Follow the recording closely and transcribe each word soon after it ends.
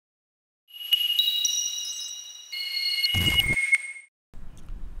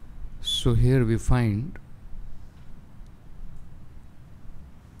So here we find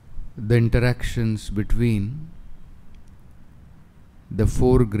the interactions between the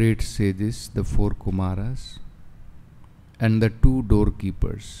four great sages, the four Kumāras, and the two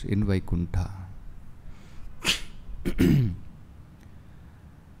doorkeepers in Vaikuṇṭha.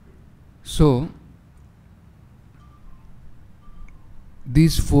 So,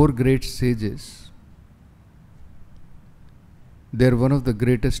 these four great sages, their one of the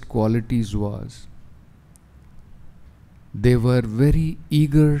greatest qualities was they were very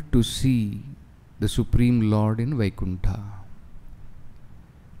eager to see the Supreme Lord in Vaikuṇṭha,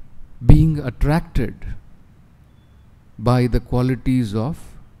 being attracted by the qualities of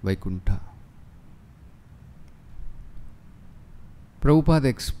Vaikuṇṭha. Prabhupada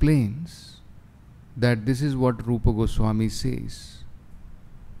explains that this is what Rupa Goswami says.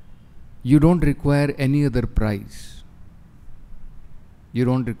 You don't require any other prize. You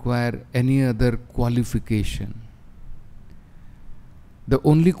don't require any other qualification. The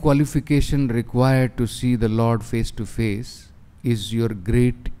only qualification required to see the Lord face to face is your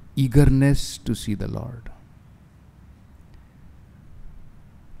great eagerness to see the Lord.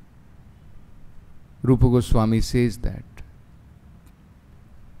 Rupa Goswami says that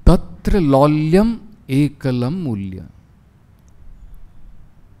Tatra lolyam ekalam mulya.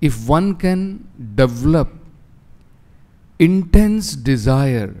 If one can develop intense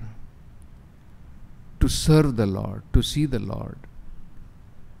desire to serve the Lord, to see the Lord,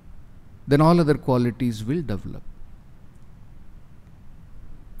 then all other qualities will develop.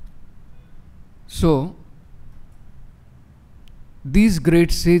 So, these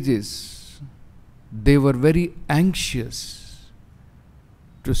great sages, they were very anxious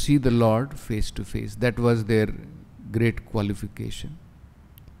to see the Lord face to face. That was their great qualification.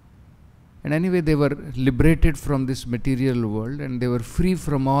 And anyway, they were liberated from this material world and they were free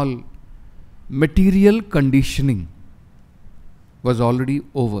from all material conditioning. Was already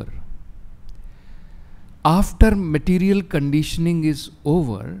over. After material conditioning is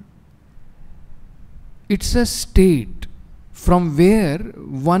over, it's a state from where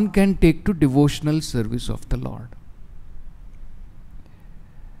one can take to devotional service of the Lord.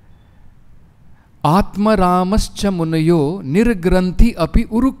 Atma ramascha munayo nirgranthi api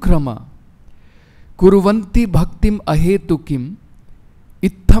urukrama kurvanti bhaktim ahetukim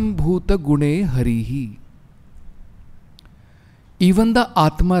itham bhuta gune harihi. Even the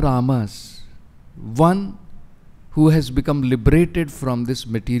Atma Ramas, one who has become liberated from this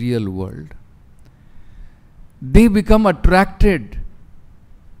material world, they become attracted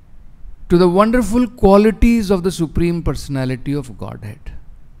to the wonderful qualities of the Supreme Personality of Godhead.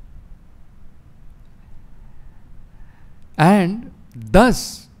 And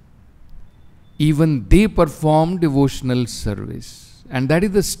thus, even they perform devotional service. And that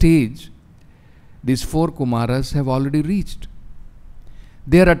is the stage these four Kumāras have already reached.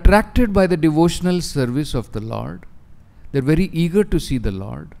 They are attracted by the devotional service of the Lord. They are very eager to see the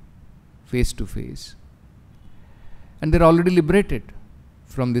Lord face to face. And they are already liberated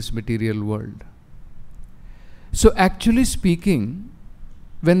from this material world. So actually speaking,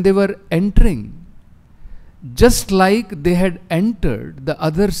 when they were entering, just like they had entered the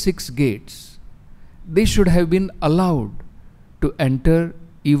other 6 gates, they should have been allowed to enter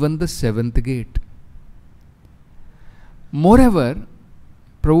even the 7th gate. Moreover,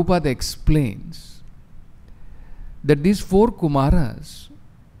 Prabhupada explains that these 4 Kumāras,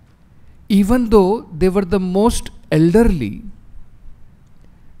 even though they were the most elderly,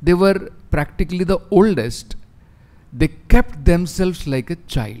 they were practically the oldest, they kept themselves like a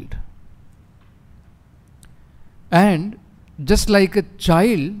child. And just like a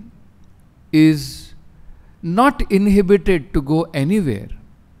child is not inhibited to go anywhere,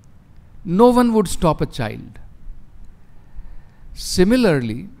 no one would stop a child.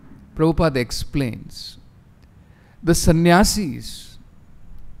 Similarly, Prabhupada explains, the sannyasis,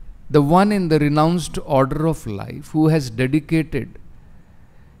 the one in the renounced order of life who has dedicated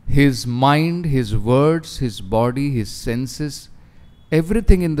his mind, his words, his body, his senses,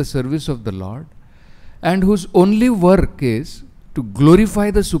 everything in the service of the Lord, and whose only work is to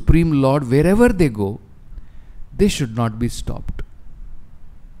glorify the Supreme Lord wherever they go, they should not be stopped.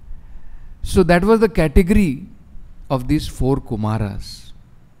 So that was the category of these 4 Kumāras.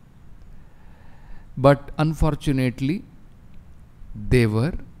 But unfortunately, they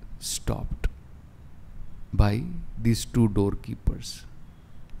were stopped by these 2 doorkeepers.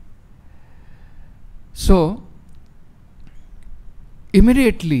 So,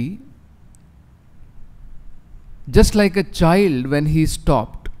 immediately, just like a child when he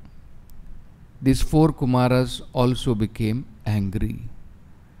stopped, these 4 Kumāras also became angry.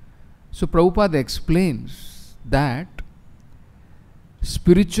 So Prabhupada explains that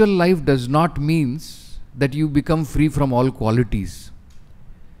spiritual life does not mean that you become free from all qualities.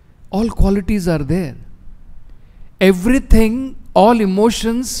 All qualities are there. Everything, all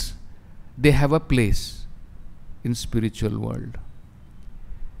emotions, they have a place in spiritual world.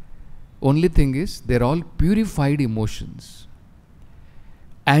 Only thing is, they're all purified emotions.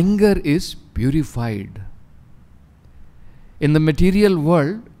 Anger is purified. In the material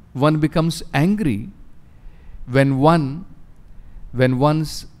world, one becomes angry when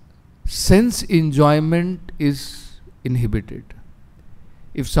one's sense enjoyment is inhibited.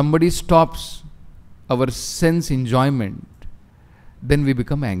 If somebody stops our sense enjoyment, then we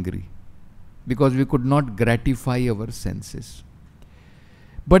become angry because we could not gratify our senses.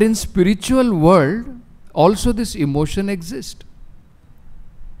 But in spiritual world, also this emotion exists.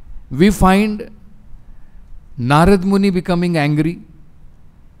 We find Narad Muni becoming angry,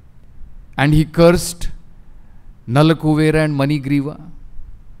 and he cursed Nalakuvera and Manigriva.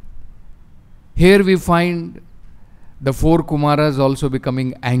 Here we find the four Kumāras also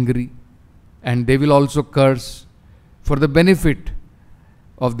becoming angry, and they will also curse for the benefit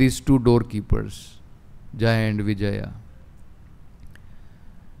of these two doorkeepers, Jaya and Vijaya.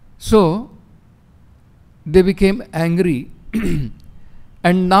 So, they became angry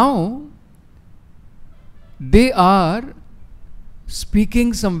and now they are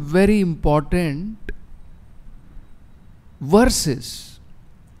speaking some very important verses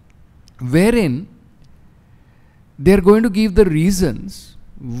wherein they are going to give the reasons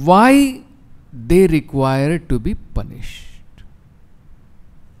why they require to be punished.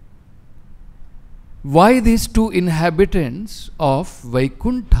 Why these two inhabitants of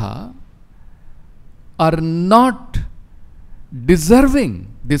Vaikuṇṭha are not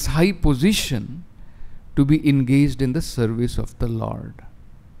deserving this high position to be engaged in the service of the Lord.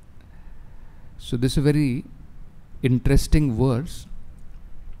 So this is a very interesting verse.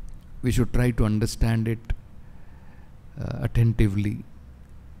 We should try to understand it attentively,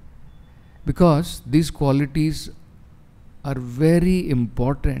 because these qualities are very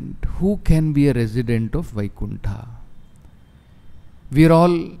important. Who can be a resident of Vaikuṇṭha? We are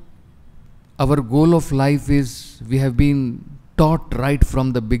all, our goal of life is, we have been taught right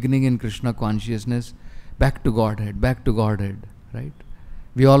from the beginning in Krishna consciousness, back to Godhead, right?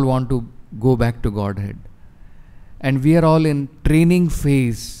 We all want to go back to Godhead. And we are all in training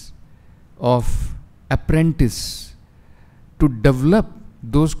phase of apprentice to develop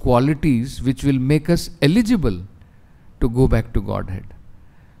those qualities which will make us eligible to go back to Godhead.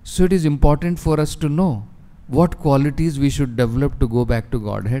 So it is important for us to know what qualities we should develop to go back to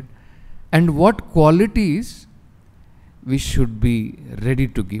Godhead and what qualities we should be ready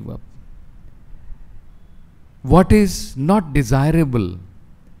to give up. What is not desirable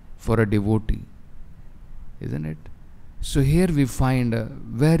for a devotee, isn't it? So here we find a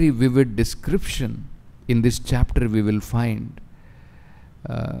very vivid description. In this chapter we will find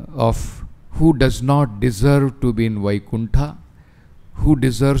of who does not deserve to be in Vaikuṇṭha, who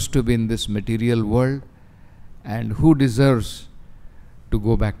deserves to be in this material world, and who deserves to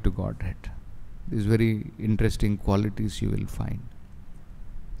go back to Godhead. These very interesting qualities you will find.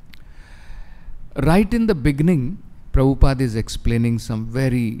 Right in the beginning, Prabhupada is explaining some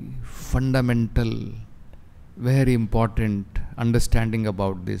very fundamental, very important understanding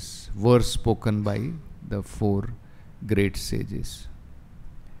about this verse spoken by the four great sages.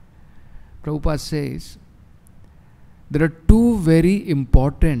 Prabhupada says, there are two very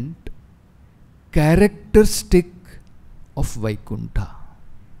important characteristics of Vaikuṇṭha.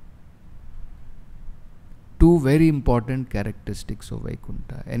 Two very important characteristics of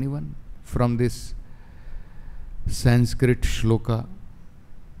Vaikuṇṭha. Anyone from this Sanskrit shloka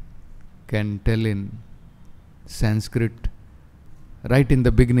can tell in Sanskrit? Right in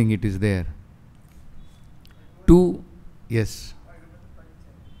the beginning it is there. Two, yes.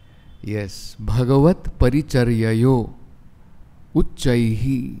 Yes, Bhagavat Paricharyayo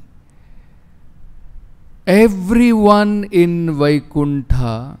Uchchaihi. Everyone in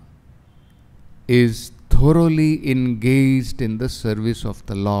Vaikuṇṭha is thoroughly engaged in the service of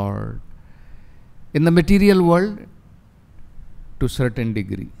the Lord. In the material world, to certain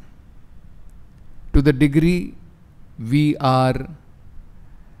degree. To the degree we are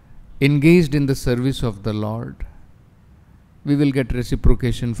engaged in the service of the Lord, we will get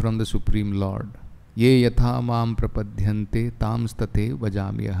reciprocation from the Supreme Lord. Ye yatha mam prapadyante tamstate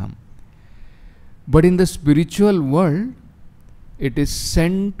vajamyaham. But in the spiritual world, it is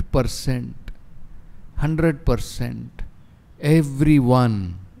 100%, 100%.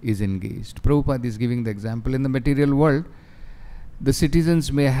 Everyone is engaged. Prabhupada is giving the example. In the material world, the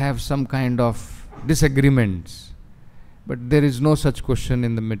citizens may have some kind of disagreements, but there is no such question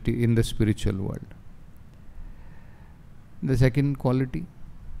in the spiritual world. The second quality,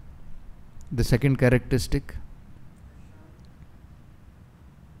 the second characteristic,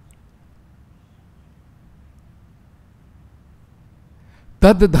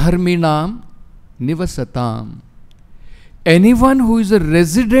 tad dharminam nivasatam. Anyone who is a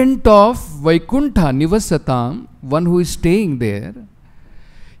resident of Vaikuṇṭha nivasatam, one who is staying there,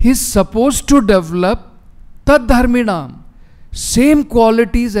 he is supposed to develop tad dharminam, same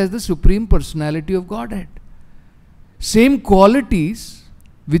qualities as the Supreme Personality of Godhead. Same qualities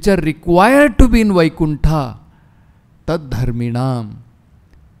which are required to be in Vaikuṇṭha, tad dharminam.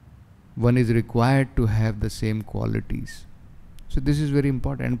 One is required to have the same qualities. So this is very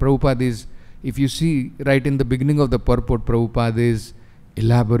important. And Prabhupada is, if you see right in the beginning of the purport, Prabhupada is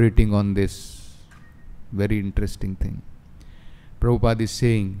elaborating on this very interesting thing. Prabhupada is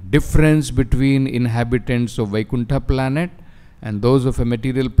saying, difference between inhabitants of Vaikuṇṭha planet and those of a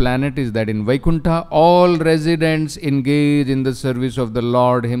material planet is that in Vaikuṇṭha, all residents engage in the service of the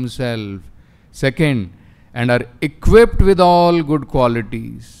Lord Himself. Second, and are equipped with all good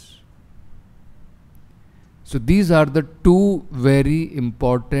qualities. So these are the two very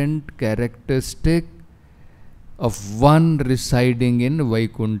important characteristics of one residing in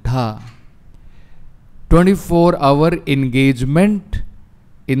Vaikuṇṭha. 24-hour engagement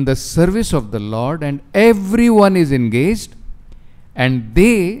in the service of the Lord, and everyone is engaged, and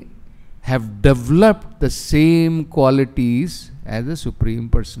they have developed the same qualities as the Supreme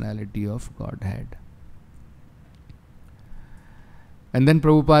Personality of Godhead. And then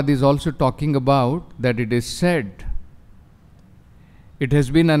Prabhupada is also talking about that it is said, it has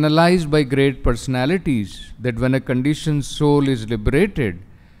been analyzed by great personalities that when a conditioned soul is liberated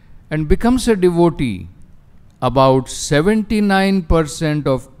and becomes a devotee, about 79%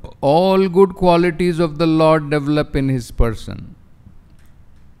 of all good qualities of the Lord develop in his person.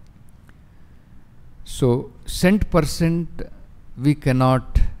 So, cent%, we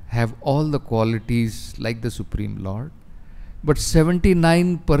cannot have all the qualities like the Supreme Lord, but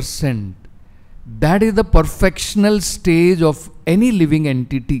 79%, that is the perfectional stage of any living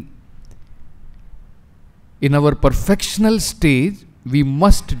entity. In our perfectional stage, we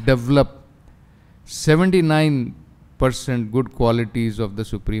must develop 79% good qualities of the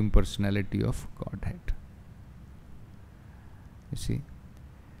Supreme Personality of Godhead. You see?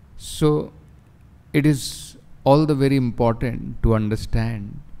 So, it is all the very important to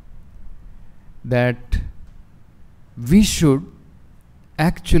understand that we should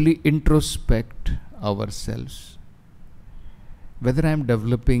actually introspect ourselves. Whether I am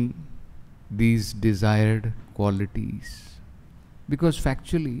developing these desired qualities. Because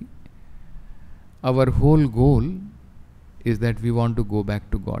factually, our whole goal is that we want to go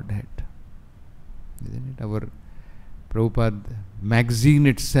back to Godhead. Isn't it? Our Prabhupada magazine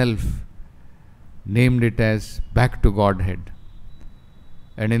itself named it as Back to Godhead.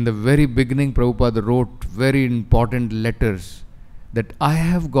 And in the very beginning, Prabhupada wrote very important letters that I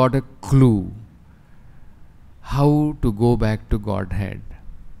have got a clue how to go back to Godhead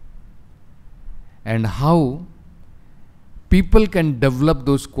and how people can develop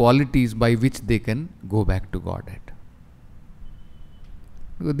those qualities by which they can go back to Godhead.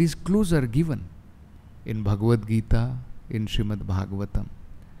 Because these clues are given in Bhagavad Gita, in Srimad Bhagavatam.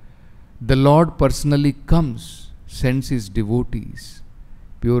 The Lord personally comes, sends His devotees,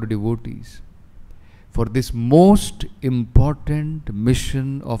 pure devotees, for this most important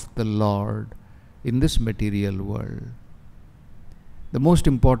mission of the Lord in this material world. The most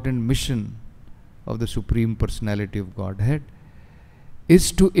important mission of the Supreme Personality of Godhead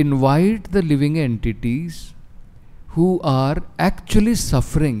is to invite the living entities who are actually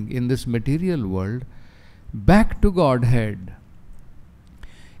suffering in this material world back to Godhead.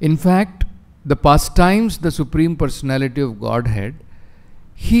 In fact, the pastimes the Supreme Personality of Godhead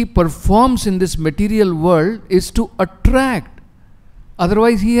He performs in this material world is to attract.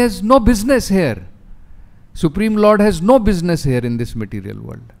 Otherwise, He has no business here. Supreme Lord has no business here in this material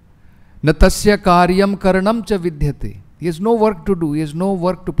world. Na tasya karyam karanam cha vidyate. He has no work to do. He has no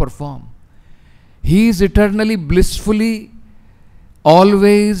work to perform. He is eternally, blissfully,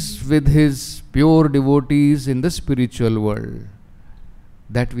 always with His pure devotees in the spiritual world.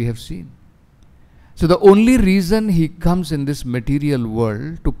 That we have seen. So the only reason He comes in this material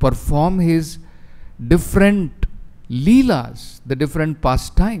world to perform His different leelas, the different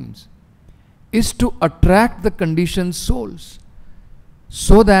pastimes, is to attract the conditioned souls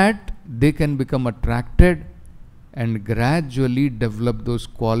so that they can become attracted and gradually develop those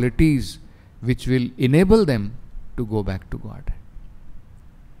qualities which will enable them to go back to God.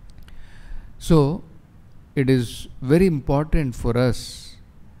 So, it is very important for us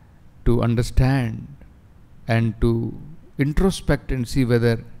to understand and to introspect and see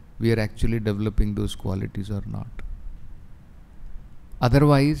whether we are actually developing those qualities or not.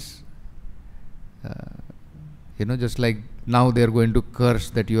 Otherwise, just like now they are going to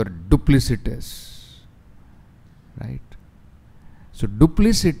curse that you are duplicitous, right? So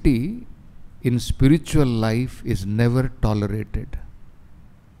duplicity in spiritual life is never tolerated.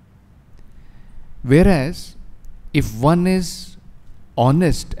 Whereas, if one is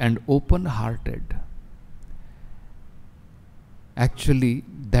honest and open-hearted, actually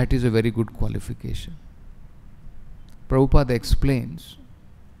that is a very good qualification. Prabhupada explains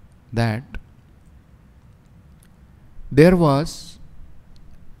that there was,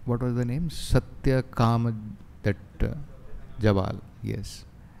 what was the name? Satya Kama, that Jabal, yes.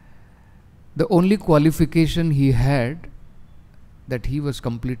 The only qualification he had, that he was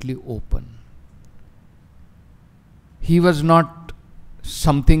completely open. He was not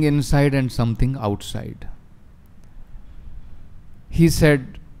something inside and something outside. He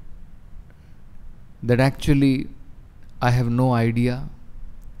said that actually I have no idea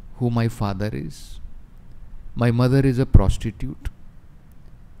who my father is. My mother is a prostitute.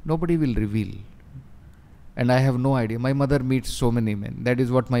 Nobody will reveal. And I have no idea. My mother meets so many men. That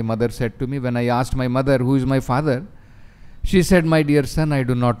is what my mother said to me. When I asked my mother, who is my father? She said, my dear son, I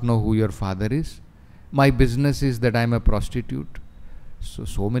do not know who your father is. My business is that I am a prostitute.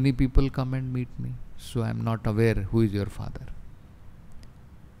 So many people come and meet me. So I am not aware who is your father.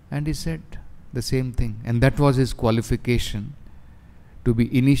 And he said the same thing. And that was his qualification to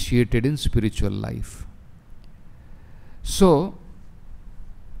be initiated in spiritual life. So,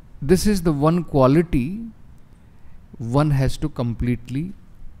 this is the one quality one has to completely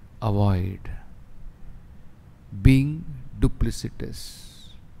avoid, being duplicitous.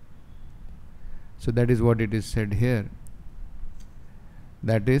 So that is what it is said here.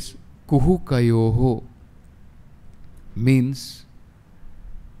 That is, kuhu kayoho means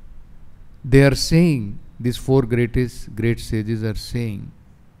they are saying, these four great sages are saying,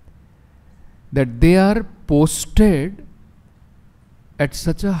 that they are posted at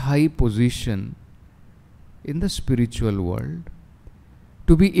such a high position in the spiritual world.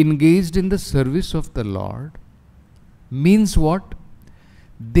 To be engaged in the service of the Lord means what?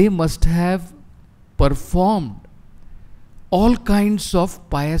 They must have performed all kinds of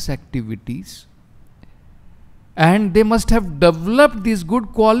pious activities, and they must have developed these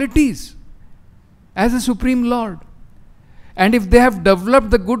good qualities as a Supreme Lord. And if they have developed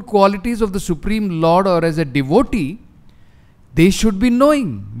the good qualities of the Supreme Lord or as a devotee, they should be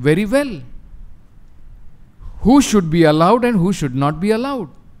knowing very well who should be allowed and who should not be allowed.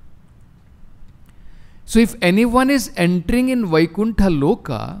 So if anyone is entering in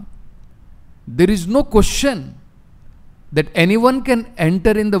Vaikuṇṭhaloka, there is no question that anyone can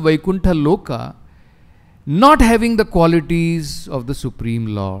enter in the Vaikuṇṭhaloka not having the qualities of the Supreme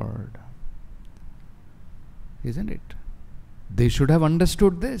Lord. Isn't it? They should have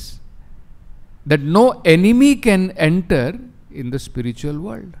understood this, that no enemy can enter in the spiritual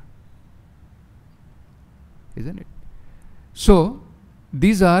world. Isn't it? So,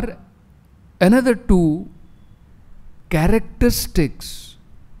 these are another two characteristics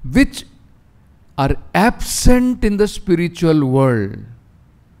which are absent in the spiritual world.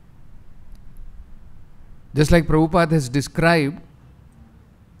 Just like Prabhupada has described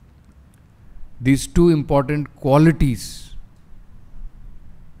these two important qualities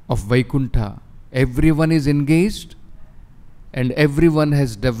of Vaikuṇṭha. Everyone is engaged and everyone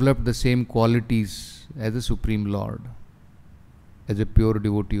has developed the same qualities as the Supreme Lord, as a pure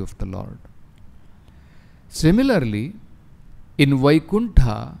devotee of the Lord. Similarly, in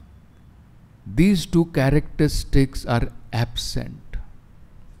Vaikuṇṭha, these two characteristics are absent.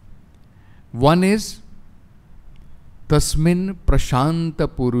 One is tasmin prashanta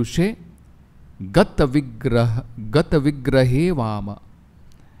purushe gata vigrahe vama.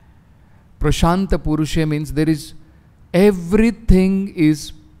 Prashanta purushe means there is everything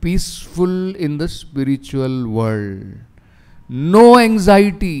is peaceful in the spiritual world. No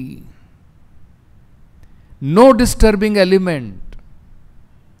anxiety, no disturbing element,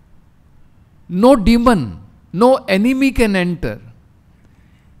 no demon, no enemy can enter.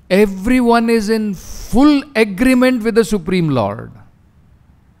 Everyone is in full agreement with the Supreme Lord.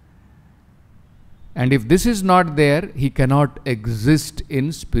 And if this is not there, he cannot exist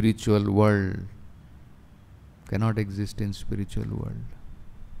in spiritual world. Cannot exist in spiritual world.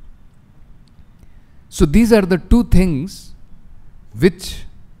 So these are the two things which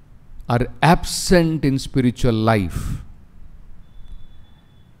are absent in spiritual life.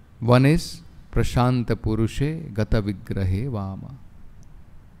 One is prashanta purushe gata vigrahe vama.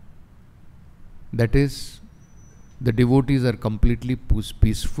 That is, the devotees are completely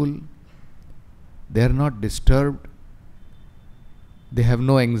peaceful. They are not disturbed. They have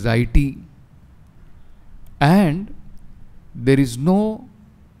no anxiety. And there is no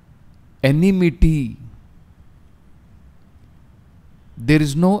enmity. There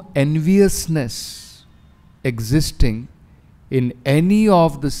is no enviousness existing in any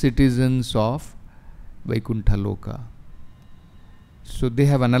of the citizens of Vaikuṇṭhaloka. So they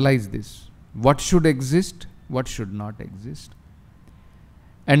have analyzed this. What should exist, what should not exist.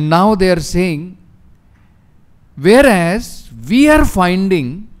 And now they are saying, whereas we are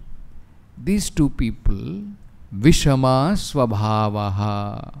finding these two people, Vishama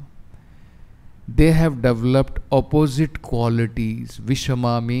Svabhavaha, they have developed opposite qualities.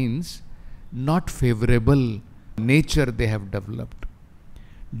 Vishama means not favorable nature they have developed.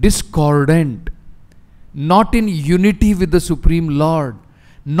 Discordant, not in unity with the Supreme Lord,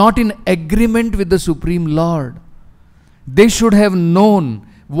 not in agreement with the Supreme Lord. They should have known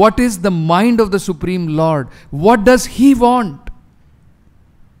what is the mind of the Supreme Lord. What does He want?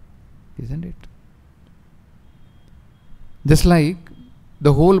 Isn't it? Just like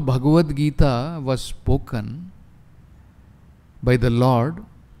the whole Bhagavad Gita was spoken by the Lord,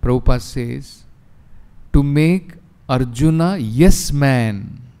 Prabhupada says, to make Arjuna yes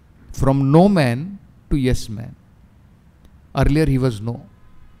man, from no man to yes man. Earlier he was no.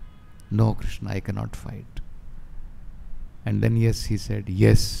 No, Krishna, I cannot fight. And then yes, he said,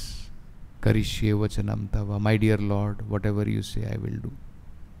 yes, karishye vachanam tava, my dear Lord, whatever you say I will do.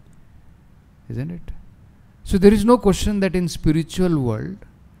 Isn't it? So there is no question that in spiritual world,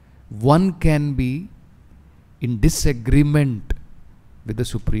 one can be in disagreement with the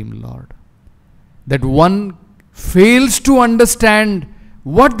Supreme Lord. That one fails to understand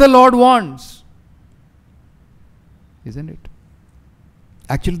what the Lord wants. Isn't it?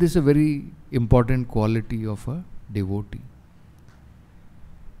 Actually, this is a very important quality of a devotee.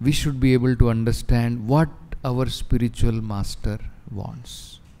 We should be able to understand what our spiritual master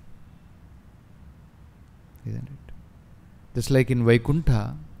wants. Isn't it? Just like in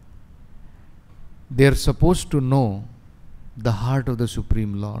Vaikuṇṭha, they are supposed to know the heart of the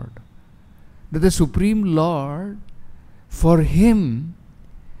Supreme Lord. That the Supreme Lord, for him,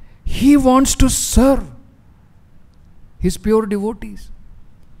 he wants to serve his pure devotees.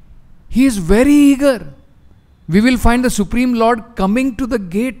 He is very eager. We will find the Supreme Lord coming to the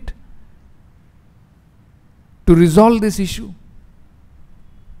gate to resolve this issue.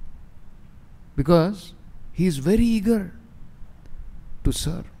 Because he is very eager to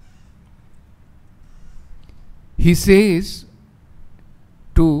serve. He says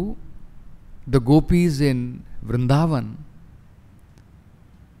to the gopis in Vrindavan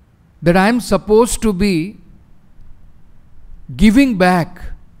that I am supposed to be giving back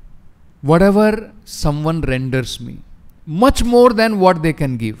whatever someone renders me, much more than what they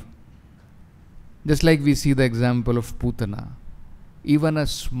can give. Just like we see the example of Putana. Even a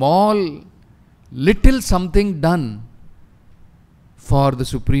small, little something done for the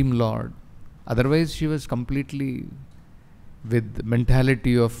Supreme Lord. Otherwise she was completely with the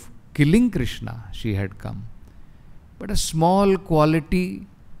mentality of killing Krishna, she had come. But a small quality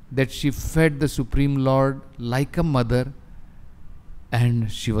that she fed the Supreme Lord like a mother,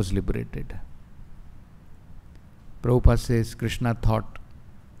 and she was liberated. Prabhupada says Krishna thought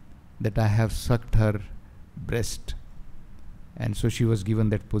that I have sucked her breast, and so she was given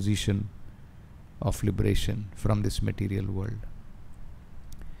that position of liberation from this material world.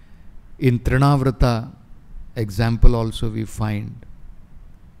 In Trinavrata example also we find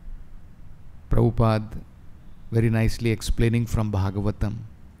Prabhupada very nicely explaining from Bhagavatam,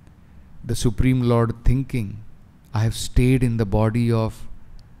 the Supreme Lord thinking, I have stayed in the body of,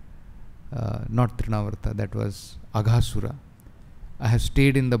 not Trinavrata, that was Aghasura. I have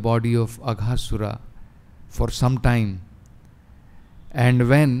stayed in the body of Aghasura for some time. And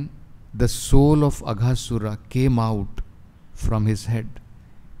when the soul of Aghasura came out from his head,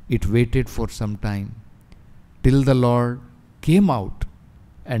 it waited for some time till the Lord came out,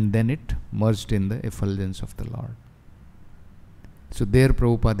 and then it merged in the effulgence of the Lord. So there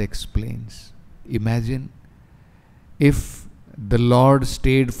Prabhupada explains, imagine if the Lord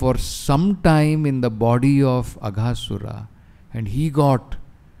stayed for some time in the body of Aghasura and he got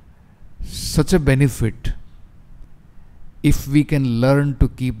such a benefit. If we can learn to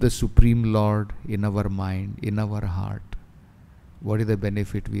keep the Supreme Lord in our mind, in our heart, what is the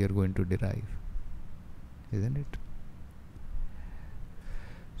benefit we are going to derive? Isn't it?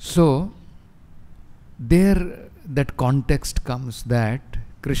 So, there that context comes that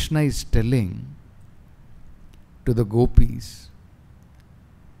Krishna is telling to the gopis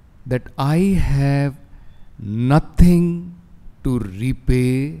that I have nothing to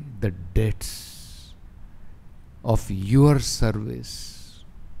repay the debts of your service.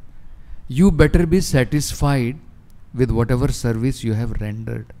 You better be satisfied with whatever service you have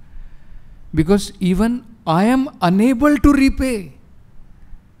rendered, because even I am unable to repay.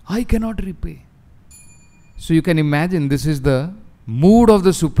 I cannot repay. So you can imagine, this is the mood of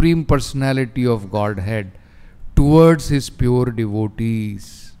the Supreme Personality of Godhead towards his pure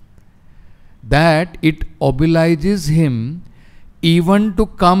devotees, that it obliges him even to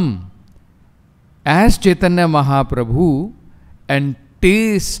come as Chaitanya Mahaprabhu and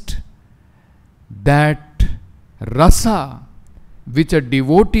taste that rasa which a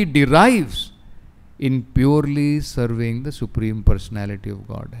devotee derives in purely serving the Supreme Personality of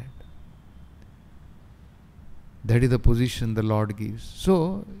Godhead. That is the position the Lord gives.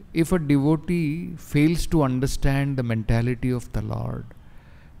 So, if a devotee fails to understand the mentality of the Lord,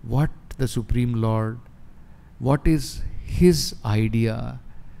 what the Supreme Lord, what is his idea,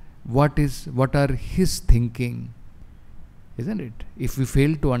 what are his thinking, isn't it? If we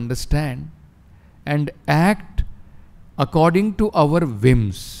fail to understand and act according to our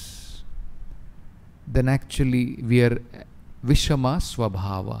whims, then actually we are Vishama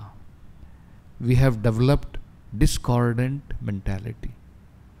Swabhava. We have developed discordant mentality,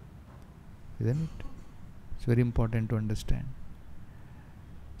 isn't it? It's very important to understand.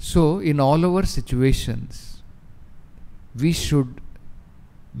 So, in all our situations, we should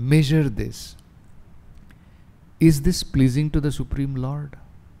measure this. Is this pleasing to the Supreme Lord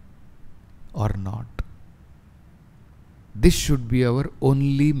or not? This should be our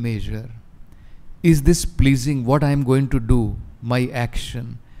only measure. Is this pleasing? What I am going to do, my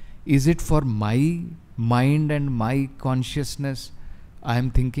action, is it for my mind and my consciousness I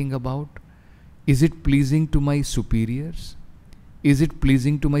am thinking about? Is it pleasing to my superiors? Is it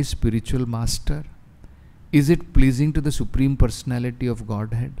pleasing to my spiritual master? Is it pleasing to the Supreme Personality of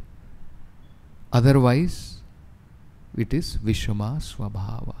Godhead? Otherwise, it is Vishama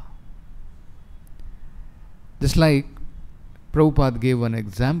Swabhava. Just like Prabhupada gave an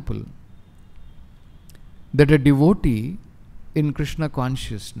example, that a devotee in Krishna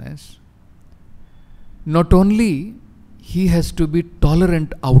consciousness, not only he has to be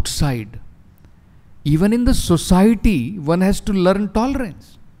tolerant outside, even in the society one has to learn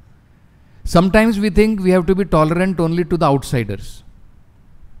tolerance. Sometimes we think we have to be tolerant only to the outsiders,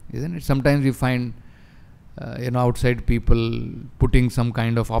 isn't it? Sometimes we find outside people putting some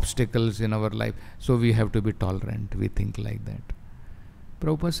kind of obstacles in our life, so we have to be tolerant. We think like that.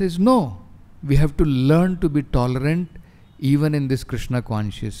 Prabhupada says no, we have to learn to be tolerant even in this Krishna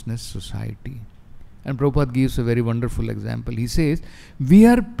consciousness society. And Prabhupada gives a very wonderful example. He says, we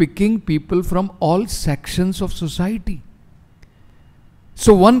are picking people from all sections of society.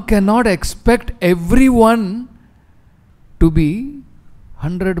 So one cannot expect everyone to be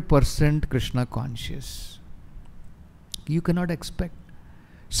 100% Krishna conscious. You cannot expect.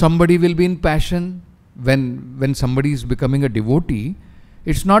 Somebody will be in passion. When somebody is becoming a devotee,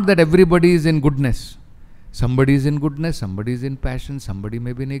 it's not that everybody is in goodness. Somebody is in goodness, somebody is in passion, somebody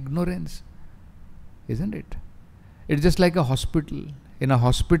may be in ignorance. Isn't it? It's just like a hospital. In a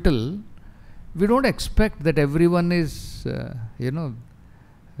hospital, we don't expect that everyone is,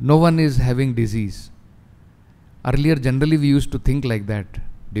 no one is having disease. Earlier, generally we used to think like that.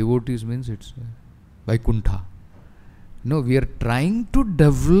 Devotees means it's Vaikuṇṭha. No, we are trying to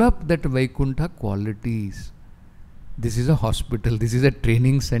develop that Vaikuṇṭha qualities. This is a hospital, this is a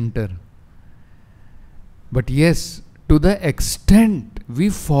training center. But yes, to the extent we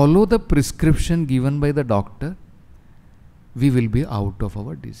follow the prescription given by the doctor, we will be out of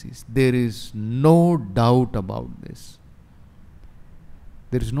our disease. There is no doubt about this.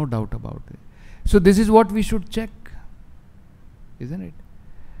 There is no doubt about it. So this is what we should check, isn't it?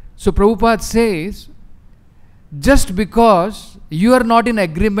 So Prabhupada says, just because you are not in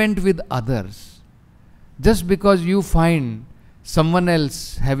agreement with others, just because you find someone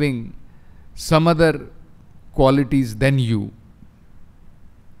else having some other qualities than you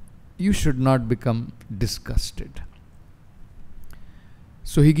should not become disgusted.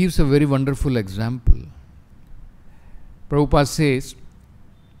 So he gives a very wonderful example. Prabhupada says,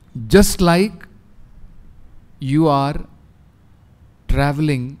 just like you are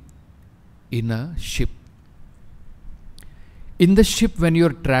traveling in a ship. In the ship, when you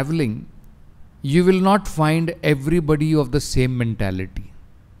are traveling, you will not find everybody of the same mentality.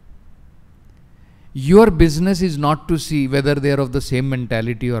 Your business is not to see whether they are of the same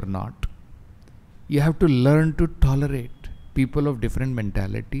mentality or not. You have to learn to tolerate. people of different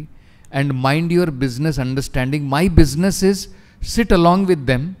mentality and mind your business understanding. My business is sit along with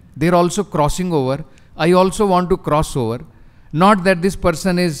them. They're also crossing over. I also want to cross over. Not that this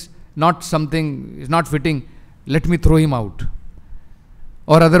person is not something, is not fitting. Let me throw him out.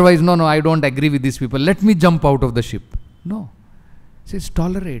 Or otherwise, no, I don't agree with these people. Let me jump out of the ship. No. It says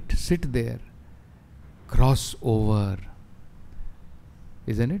tolerate, sit there, cross over.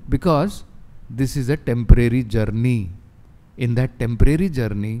 Isn't it? Because this is a temporary journey. In that temporary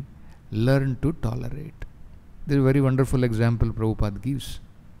journey, learn to tolerate. There is a very wonderful example Prabhupada gives.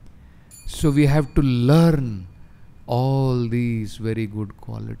 So we have to learn all these very good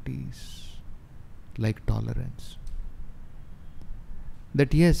qualities like tolerance.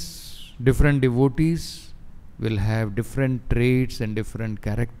 That yes, different devotees will have different traits and different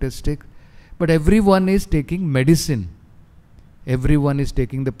characteristics, but everyone is taking medicine. Everyone is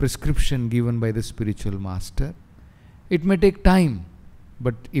taking the prescription given by the spiritual master. It may take time,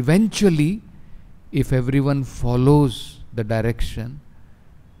 but eventually, if everyone follows the direction,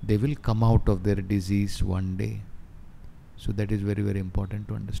 they will come out of their disease one day. So that is very, very important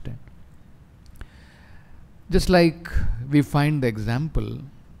to understand. Just like we find the example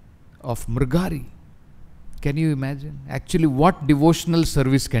of Mrigari. Can you imagine? Actually, what devotional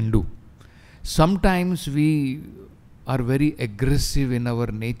service can do? Sometimes we are very aggressive in our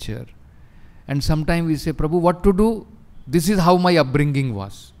nature. And sometimes we say, Prabhu, what to do? This is how my upbringing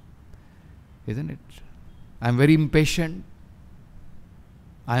was. Isn't it? I am very impatient.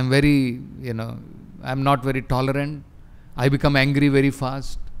 I am very, I am not very tolerant. I become angry very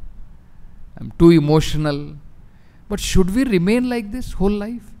fast. I am too emotional. But should we remain like this whole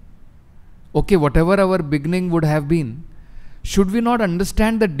life? Okay, whatever our beginning would have been, should we not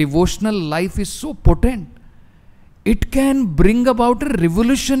understand that devotional life is so potent? It can bring about a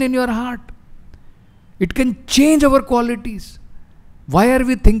revolution in your heart. It can change our qualities. Why are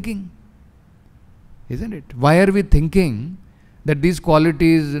we thinking? Isn't it? Why are we thinking that these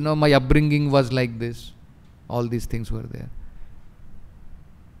qualities, my upbringing was like this? All these things were there.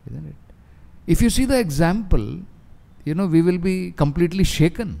 Isn't it? If you see the example, we will be completely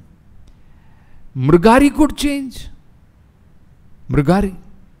shaken. Mrigari could change. Mrigari.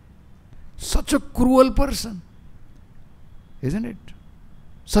 Such a cruel person. Isn't it?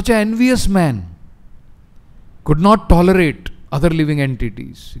 Such an envious man. Could not tolerate other living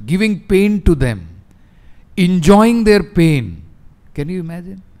entities. Giving pain to them. Enjoying their pain. Can you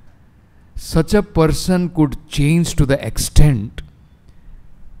imagine? Such a person could change to the extent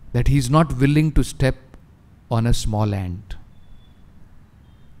that he is not willing to step on a small ant.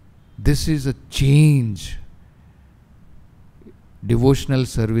 This is a change devotional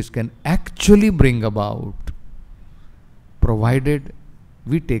service can actually bring about, provided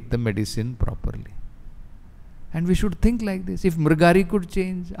we take the medicine properly. And we should think like this. If Mrigari could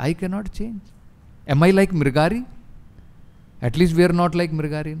change, I cannot change. Am I like Mrigari? At least we are not like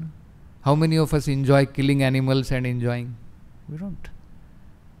Mrigari. No? How many of us enjoy killing animals and enjoying? We don't.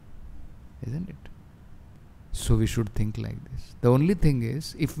 Isn't it? So we should think like this. The only thing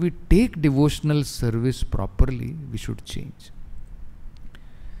is, if we take devotional service properly, we should change.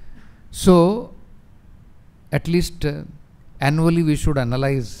 So, at least annually we should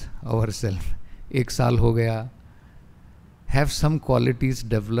analyze ourselves. Ek saal ho gaya. Have some qualities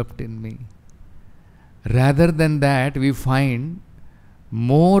developed in me. Rather than that, we find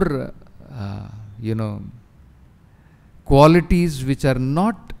more, qualities which are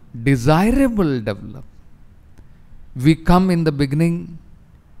not desirable develop. We come in the beginning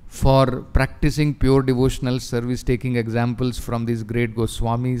for practicing pure devotional service, taking examples from these great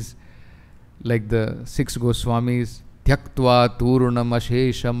Goswamis, like the 6 Goswamis, Tyaktva Turnam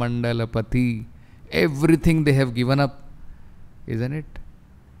Ashesha Mandalapati. Everything they have given up, isn't it?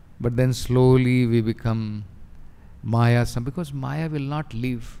 But then slowly we become Maya, because Maya will not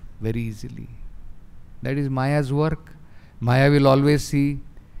live very easily. That is Maya's work. Maya will always see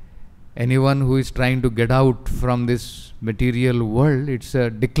anyone who is trying to get out from this material world. It's a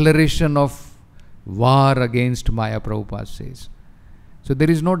declaration of war against Maya, Prabhupada says. So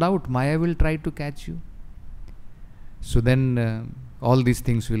there is no doubt Maya will try to catch you. So then all these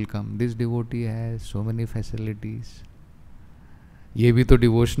things will come. This devotee has so many facilities. ये भी तो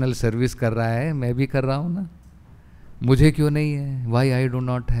devotional service कर रहा है, मैं भी कर रहा हूँ ना, मुझे क्यों नहीं है? Why I do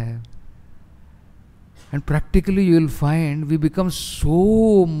not have? And practically you will find we become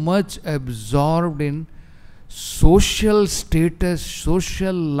so much absorbed in social status,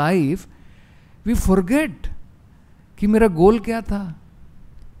 social life, we forget कि मेरा goal क्या था?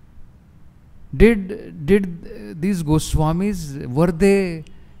 Did these Goswamis, were they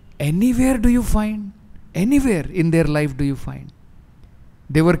anywhere do you find Anywhere in their life do you find?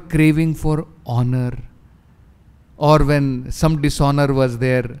 They were craving for honor, or when some dishonor was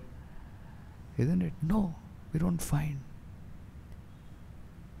there, isn't it? No, we don't find.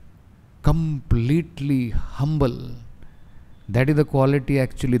 Completely humble. That is the quality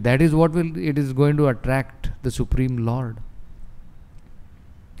actually. That is what it is going to attract the Supreme Lord.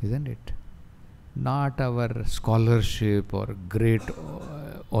 Isn't it? Not our scholarship or great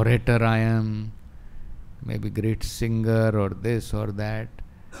orator I am, maybe great singer or this or that,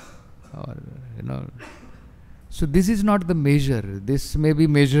 or So this is not the measure. This may be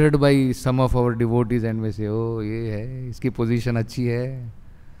measured by some of our devotees and may say, oh, ye hai, iski position achhi hai.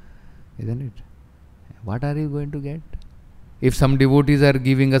 Isn't it? What are you going to get? If some devotees are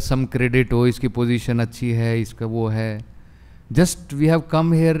giving us some credit, oh, iski position achhi hai, iska wo hai. Just we have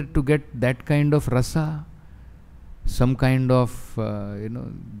come here to get that kind of rasa, some kind of,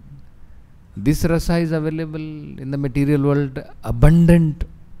 this rasa is available in the material world abundantly,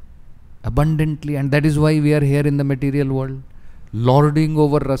 and that is why we are here in the material world, lording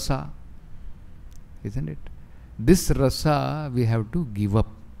over rasa. Isn't it? This rasa we have to give up.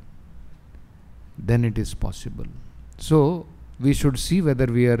 Then it is possible. So, we should see whether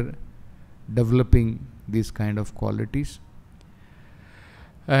we are developing these kind of qualities.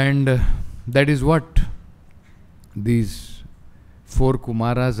 And that is what these 4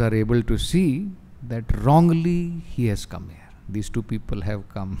 Kumāras are able to see, that wrongly he has come here. These 2 people have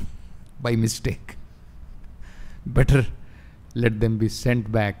come by mistake. Better let them be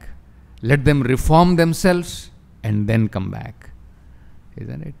sent back. Let them reform themselves and then come back.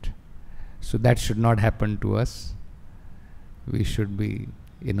 Isn't it? So that should not happen to us. We should be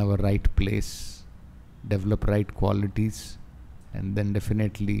in our right place, develop right qualities, and then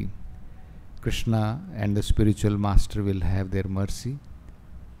definitely Krishna and the spiritual master will have their mercy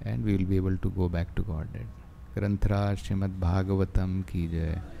and we will be able to go back to Godhead. Granthra Srimad Bhagavatam ki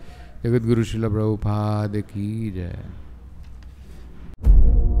jai. Jagat Guru Srila Prabhupada ki jai.